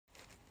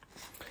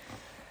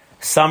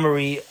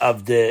summary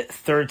of the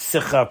third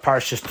Sikha of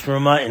Parshas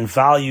Terumah in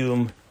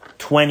volume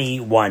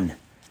 21.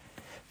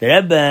 The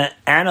Rebbe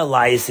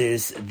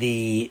analyzes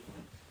the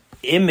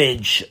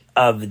image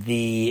of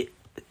the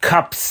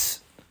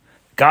cups,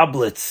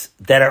 goblets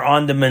that are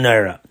on the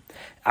menorah.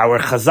 Our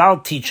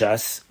Chazal teach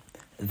us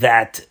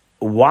that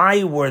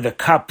why were the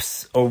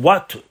cups, or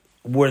what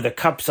were the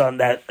cups on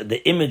that,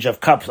 the image of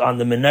cups on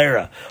the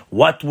menorah,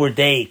 what were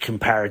they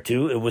compared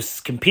to? It was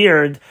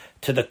compared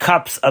to the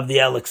cups of the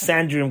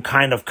Alexandrian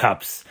kind of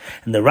cups.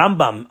 And the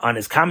Rambam, on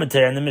his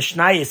commentary on the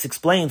Mishnayos,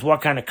 explains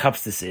what kind of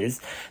cups this is,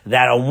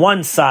 that on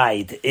one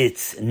side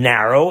it's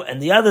narrow,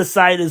 and the other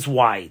side is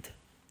wide.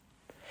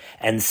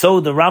 And so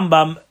the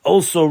Rambam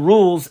also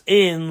rules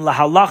in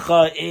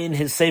Lahalacha in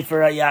his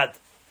Sefer Hayad.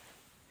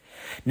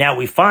 Now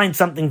we find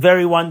something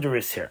very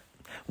wondrous here.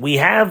 We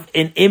have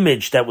an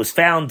image that was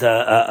found,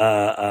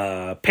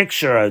 a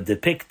picture,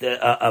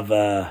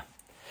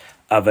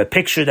 of a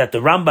picture that the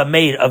Rambam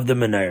made of the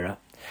menorah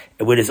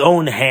with his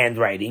own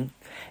handwriting,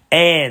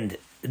 and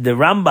the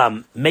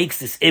Rambam makes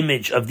this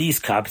image of these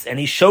cups and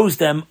he shows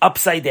them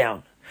upside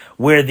down,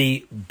 where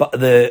the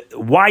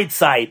wide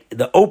side,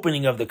 the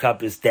opening of the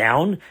cup is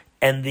down,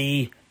 and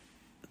the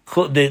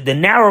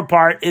narrow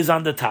part is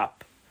on the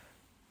top.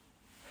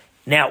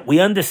 Now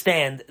we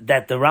understand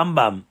that the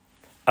Rambam,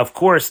 of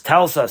course,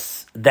 tells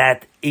us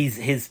that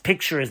his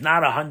picture is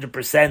not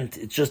 100%.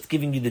 It's just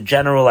giving you the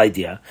general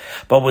idea.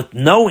 But with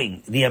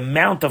knowing the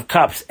amount of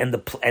cups and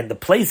the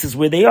places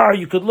where they are,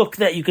 you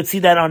could see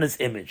that on his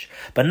image.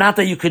 But not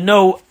that you could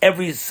know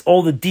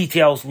all the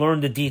details, learn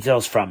the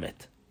details from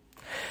it.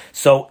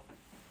 So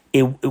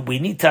we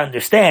need to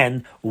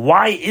understand,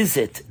 why is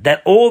it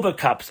that all the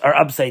cups are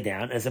upside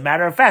down? As a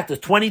matter of fact, there's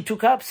 22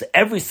 cups.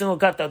 Every single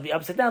cup that would be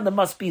upside down, that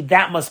must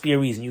be a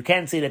reason. You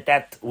can't say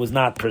that was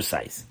not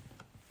precise.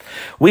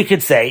 We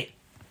could say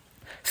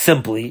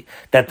simply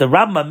that the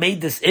Rambam made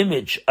this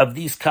image of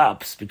these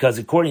cups because,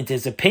 according to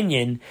his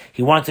opinion,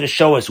 he wanted to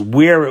show us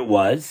where it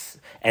was,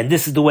 and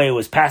this is the way it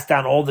was passed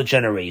down all the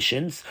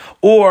generations,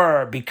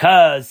 or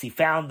because he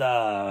found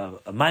a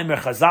Maimer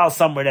Chazal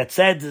somewhere that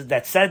said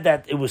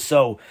that it was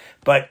so,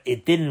 but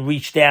it didn't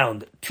reach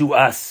down to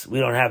us. We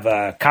don't have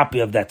a copy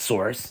of that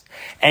source,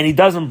 and he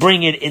doesn't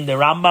bring it in the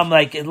Rambam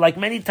like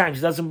many times.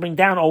 He doesn't bring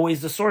down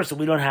always the source, so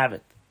we don't have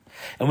it.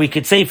 And we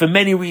could say for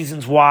many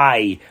reasons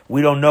why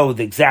we don't know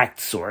the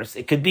exact source.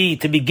 It could be,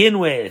 to begin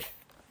with,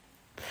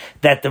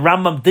 that the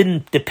Rambam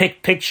didn't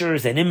depict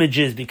pictures and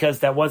images because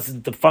that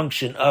wasn't the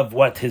function of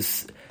what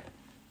his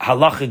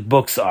halachic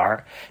books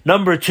are.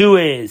 Number two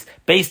is,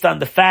 based on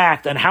the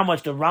fact on how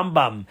much the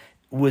Rambam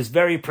was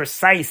very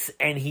precise,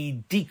 and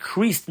he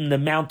decreased in the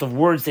amount of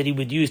words that he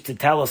would use to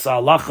tell us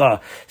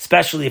halacha,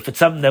 especially if it's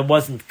something that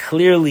wasn't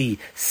clearly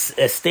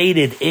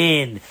stated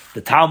in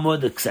the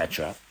Talmud,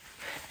 etc.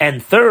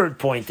 And third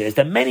point is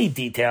that many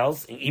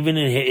details, even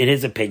in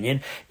his opinion,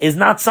 is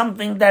not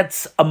something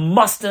that's a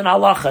must in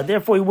halacha.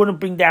 Therefore, he wouldn't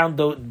bring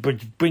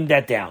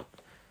that down.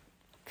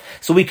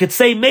 So we could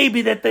say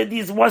maybe that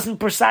these wasn't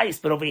precise,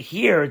 but over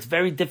here it's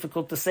very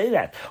difficult to say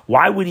that.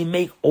 Why would he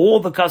make all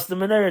the custom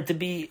menorah to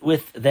be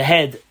with the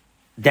head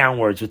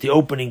downwards, with the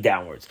opening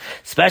downwards?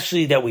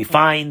 Especially that we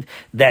find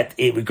that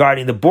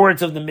regarding the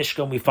boards of the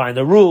Mishkan, we find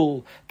a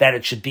rule that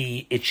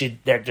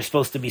they're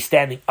supposed to be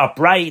standing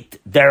upright.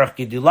 Derech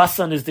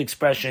Gedulasan is the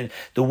expression.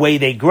 The way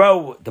they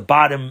grow, the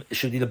bottom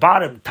should be the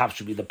bottom, the top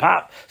should be the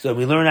top. So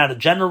we learn out a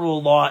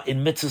general law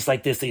in mitzvahs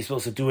like this that you're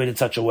supposed to do it in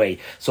such a way.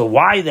 So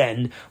why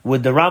then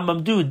would the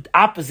Rambam do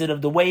opposite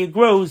of the way it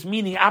grows,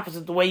 meaning opposite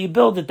of the way you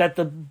build it, that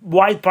the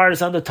wide part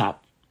is on the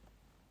top?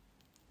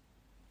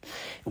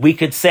 We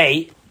could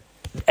say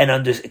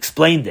and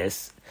explain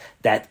this,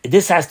 that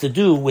this has to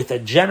do with a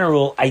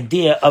general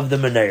idea of the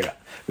menorah.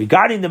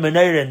 Regarding the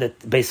menorah in the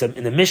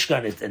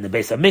Mishkan, in the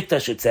Beis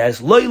HaMikdash, it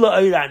says, Lo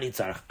la'oira ani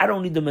tzarich. I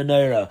don't need the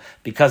menorah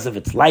because of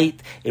its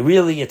light.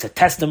 It's a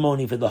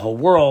testimony for the whole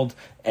world,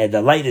 and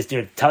the light is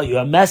there to tell you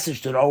a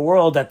message to the whole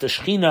world that the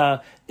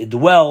Shekhinah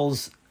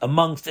dwells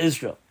amongst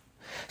Israel.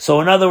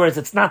 So in other words,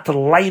 it's not to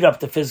light up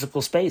the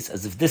physical space,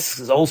 as if this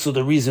is also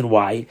the reason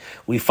why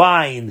we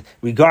find,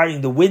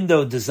 regarding the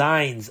window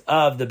designs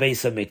of the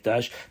Beis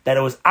HaMikdash, that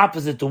it was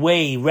opposite the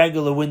way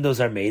regular windows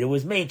are made. It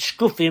was made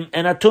shkufim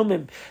and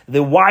atumim.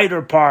 The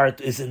wider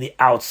part is in the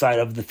outside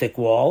of the thick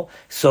wall,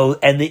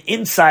 and the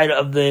inside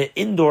of the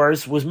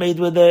indoors was made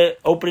with the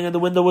opening of the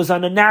window was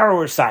on the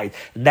narrower side.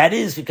 And that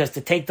is because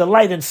to take the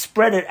light and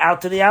spread it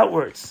out to the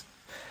outwards.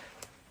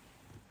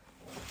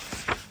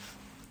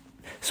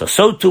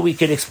 So too we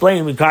can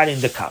explain regarding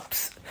the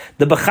cups.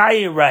 The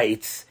Bechai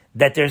writes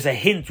that there's a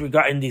hint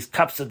regarding these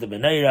cups of the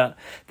menorah,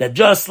 that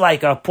just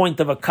like a point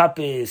of a cup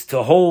is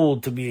to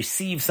hold, to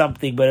receive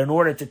something, but in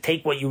order to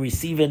take what you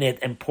receive in it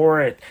and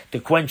pour it to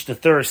quench the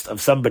thirst of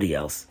somebody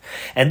else.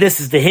 And this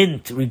is the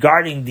hint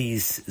regarding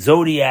these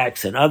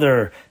zodiacs and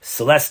other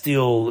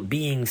celestial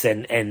beings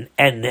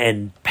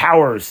and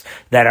powers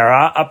that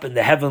are up in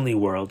the heavenly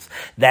worlds,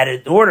 that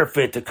in order for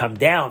it to come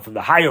down from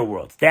the higher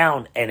worlds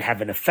down and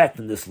have an effect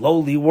in this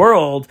lowly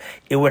world,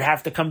 it would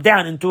have to come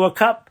down into a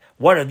cup.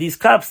 What are these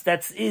cups?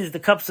 That is the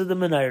cups of the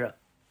menorah.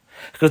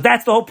 Because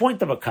that's the whole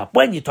point of a cup.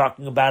 When you're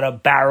talking about a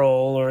barrel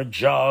or a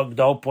jug,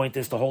 the whole point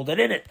is to hold it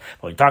in it.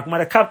 When you're talking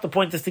about a cup, the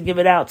point is to give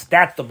it out. So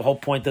that's the whole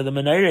point of the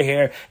menorah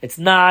here. It's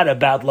not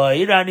about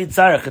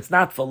it's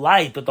not for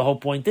light, but the whole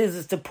point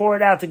is to pour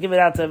it out, to give it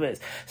out to others.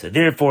 So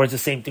therefore, it's the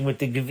same thing with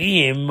the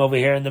gevim over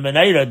here in the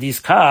menorah. These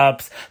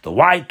cups, the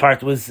wide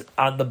part was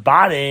on the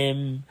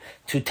bottom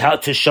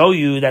to show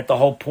you that the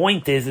whole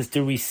point is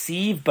to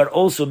receive, but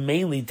also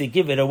mainly to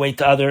give it away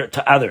to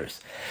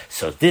others.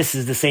 So this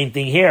is the same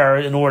thing here,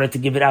 in order to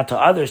give it out to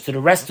others, to the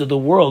rest of the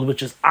world,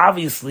 which is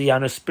obviously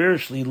on a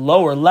spiritually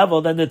lower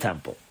level than the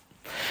temple.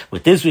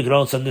 With this, we can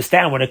also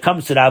understand when it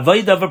comes to the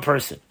avodah of a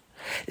person.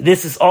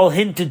 This is all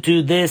hinted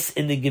to this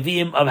in the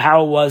gevim of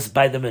how it was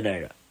by the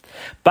menorah.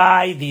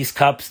 By these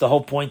cups, the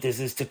whole point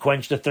is to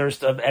quench the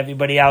thirst of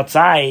everybody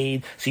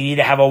outside, so you need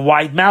to have a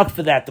wide mouth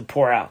for that to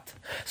pour out.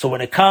 So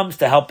when it comes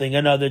to helping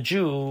another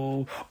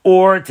Jew,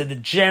 or to the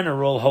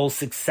general whole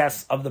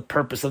success of the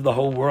purpose of the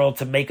whole world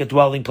to make a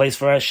dwelling place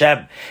for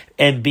Hashem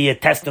and be a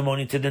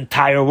testimony to the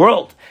entire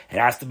world, it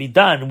has to be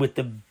done with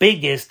the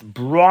biggest,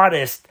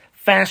 broadest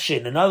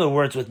fashion. In other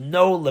words, with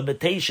no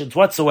limitations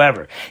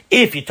whatsoever.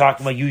 If you're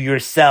talking about you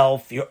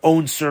yourself, your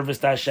own service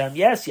to Hashem,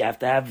 yes, you have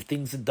to have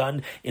things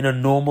done in a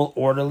normal,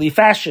 orderly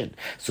fashion.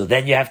 So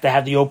then you have to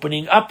have the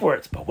opening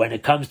upwards. But when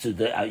it comes to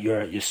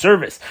your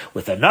service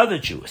with another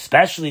Jew,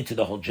 especially to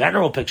the whole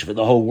general picture for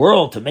the whole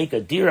world, to make a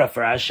dira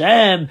for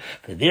Hashem,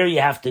 for there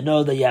you have to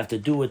know that you have to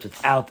do it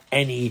without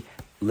any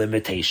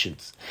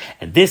limitations.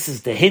 And this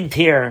is the hint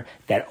here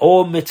that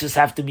all mitzvahs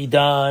have to be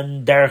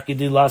done derech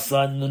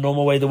gedilasa, in the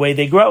normal way, the way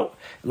they grow.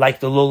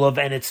 Like the lulav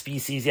and its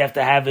species, you have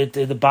to have it,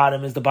 the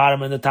bottom is the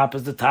bottom and the top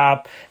is the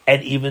top.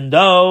 And even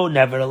though,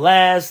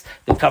 nevertheless,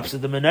 the cups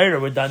of the menorah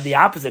were done the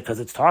opposite,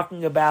 because it's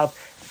talking about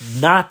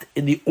not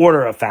in the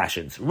order of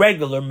fashions.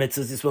 Regular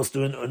mitzvahs you're supposed to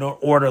do in an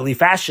orderly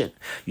fashion.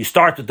 You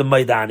start with the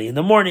maidani in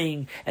the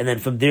morning, and then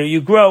from there you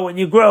grow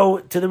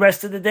to the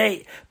rest of the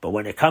day. But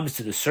when it comes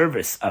to the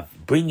service of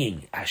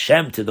bringing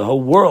Hashem to the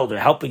whole world, or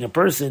helping a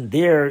person,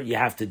 there you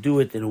have to do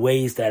it in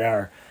ways that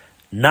are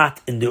not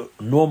in the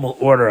normal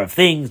order of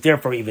things.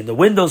 Therefore, even the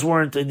windows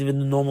weren't in the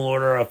normal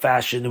order of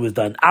fashion. It was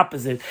done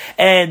opposite.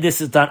 And this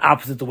is done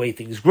opposite the way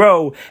things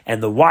grow.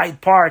 And the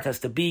wide part has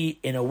to be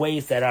in a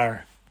ways that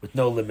are with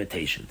no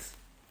limitations.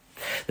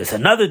 There's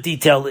another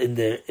detail in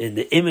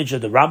the image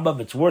of the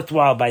Rambam. It's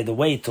worthwhile, by the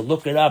way, to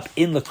look it up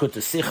in Likutei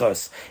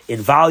Sichos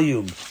in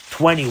volume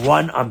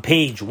 21 on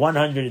page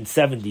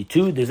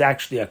 172. There's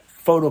actually a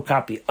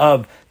photocopy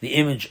of the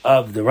image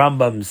of the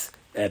Rambam's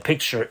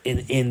picture in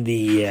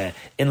Likutei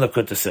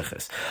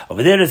Sichos.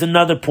 Over there's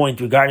another point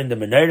regarding the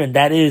menorah, and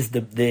that is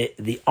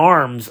the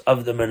arms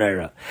of the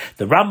menorah.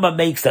 The Rambam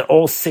makes that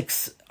all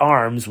 6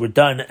 arms were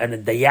done in a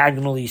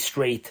diagonally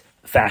straight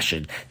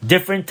fashion,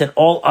 different than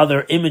all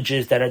other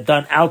images that are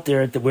done out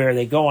there, where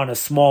they go on a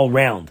small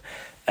round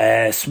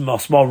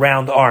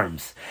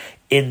arms.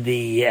 In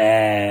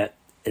the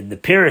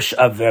Pirish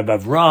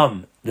of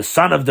Ram, the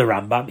son of the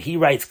Rambam, he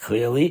writes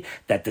clearly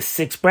that the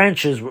 6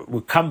 branches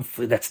would come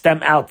that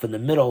stem out from the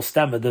middle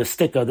stem of the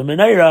stick of the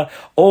menorah,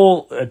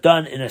 all are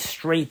done in a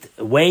straight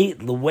way,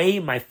 the way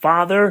my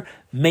father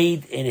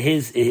made in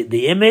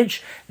the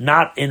image,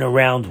 not in a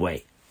round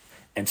way.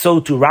 And so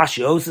too,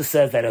 Rashi also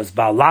says that it was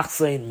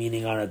balachsein,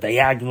 meaning on a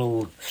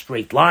diagonal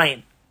straight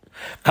line.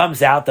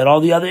 Comes out that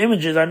all the other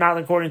images are not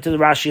according to the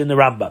Rashi and the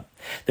Rambam.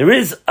 There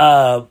is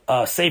a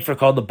sefer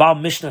called the Baal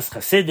Mishnas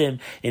Chasidim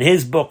in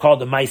his book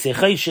called the Maaseh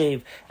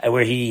Choshev,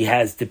 where he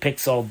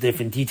depicts all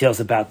different details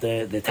about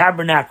the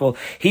tabernacle.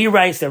 He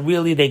writes that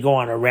really they go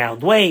on a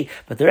round way,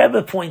 but the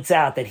Rebbe points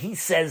out that he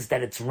says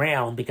that it's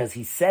round because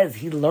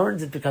he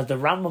learns it because the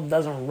Rambam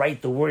doesn't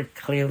write the word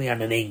clearly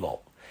on an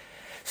angle.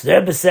 So the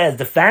Rebbe says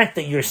the fact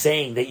that you're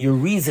saying that your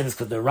reason is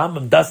because the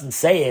Rambam doesn't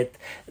say it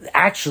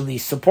actually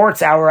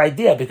supports our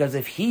idea, because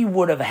if he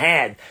would have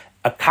had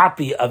a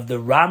copy of the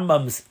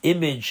Rambam's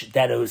image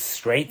that it was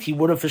straight, he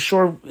would have for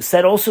sure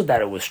said also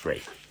that it was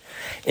straight.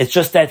 It's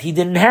just that he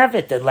didn't have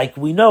it, and like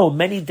we know,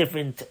 many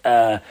different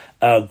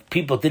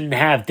people didn't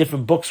have,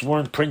 different books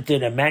weren't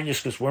printed and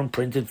manuscripts weren't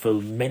printed for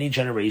many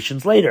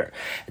generations later.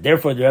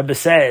 Therefore, the Rebbe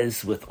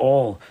says, with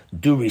all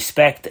due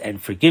respect and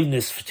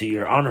forgiveness to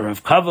your honor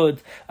of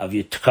kavod, of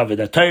your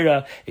kavod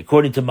Torah,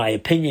 according to my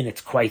opinion,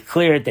 it's quite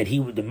clear that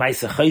the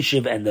Maaseh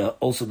Choshev and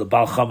also the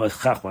Baal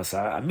Chachmas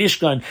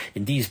Mishkan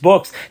in these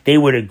books, they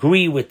would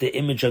agree with the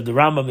image of the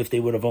Rambam if they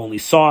would have only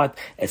saw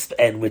it,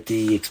 and with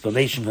the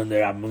explanation from the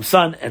Rambam's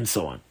son, and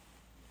so on.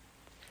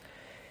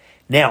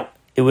 Now,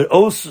 it would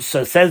also,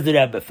 so says the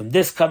Rebbe, from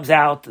this comes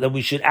out that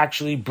we should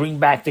actually bring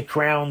back the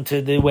crown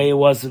to the way it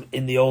was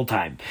in the old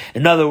time.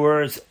 In other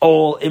words,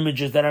 all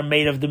images that are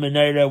made of the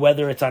menorah,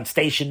 whether it's on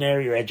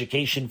stationery or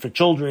education for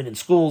children in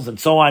schools and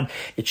so on,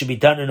 it should be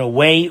done in a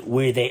way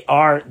where they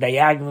are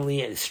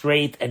diagonally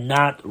straight and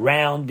not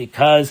round,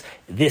 because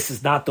this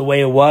is not the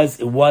way it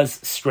was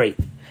straight.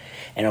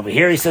 And over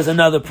here he says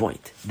another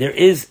point. There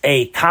is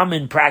a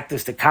common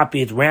practice to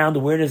copy it round.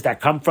 Where does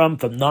that come from?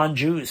 From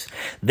non-Jews.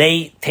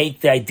 They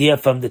take the idea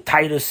from the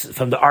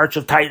Arch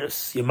of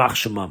Titus, Yamach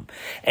Shemam,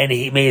 and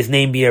may his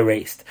name be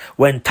erased.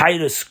 When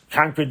Titus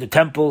conquered the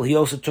temple, he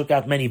also took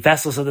out many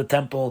vessels of the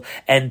temple,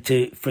 and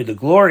for the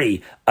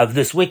glory of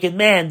this wicked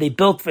man, they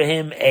built for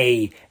him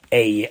a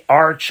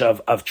arch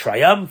of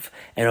triumph,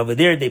 and over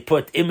there they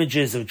put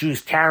images of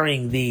Jews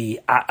carrying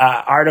the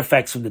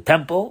artifacts from the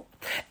temple,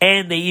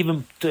 and they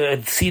even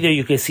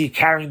you can see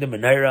carrying the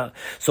menorah.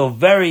 So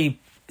very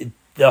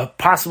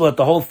possible that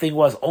the whole thing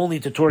was only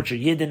to torture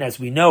Yidden, as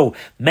we know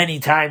many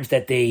times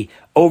that they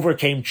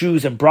overcame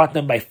Jews and brought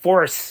them by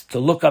force to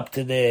look up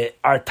to the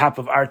top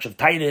of Arch of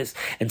Titus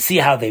and see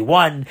how they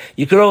won.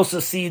 You could also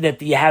see that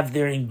you have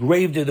there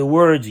engraved the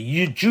words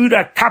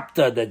Judah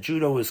Kapta, that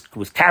Judah was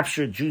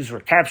captured, Jews were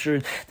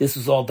captured. This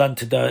was all done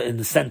in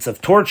the sense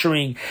of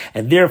torturing,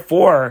 and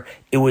therefore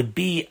it would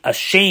be a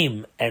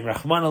shame and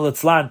Rahman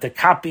al-Islam to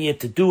copy it,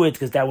 to do it,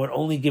 because that would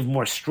only give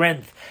more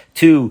strength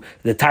to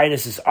the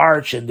Titus's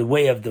arch and the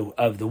way of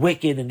the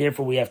wicked, and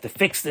therefore we have to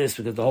fix this,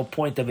 because the whole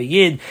point of a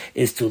Yid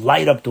is to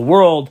light up the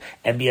world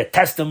and be a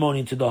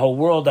testimony to the whole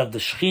world of the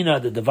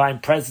Shekhinah, the divine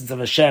presence of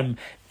Hashem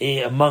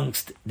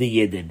amongst the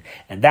Yidden.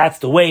 And that's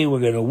the way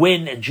we're going to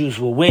win, and Jews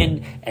will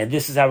win, and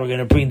this is how we're going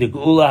to bring the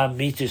Geula,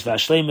 Mitzvahs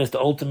Vashlemus, the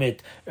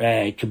ultimate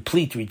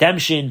complete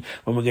redemption,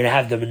 when we're going to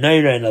have the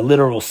menorah in a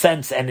literal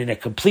sense and in a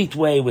complete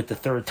way with the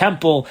third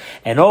temple,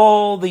 and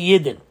all the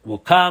Yidden will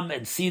come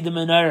and see the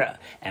menorah,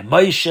 and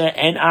Moshe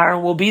and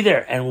Aaron will be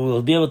there, and we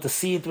will be able to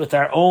see it with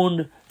our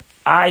own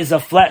eyes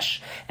of flesh.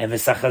 And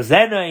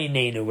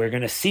we're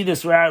going to see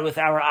this with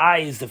our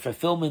eyes, the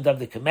fulfillment of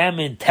the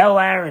commandment. Tell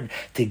Aaron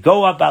to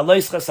go up to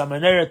light the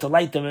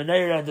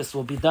menorah, and this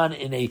will be done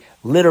in a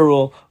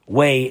literal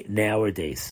way nowadays.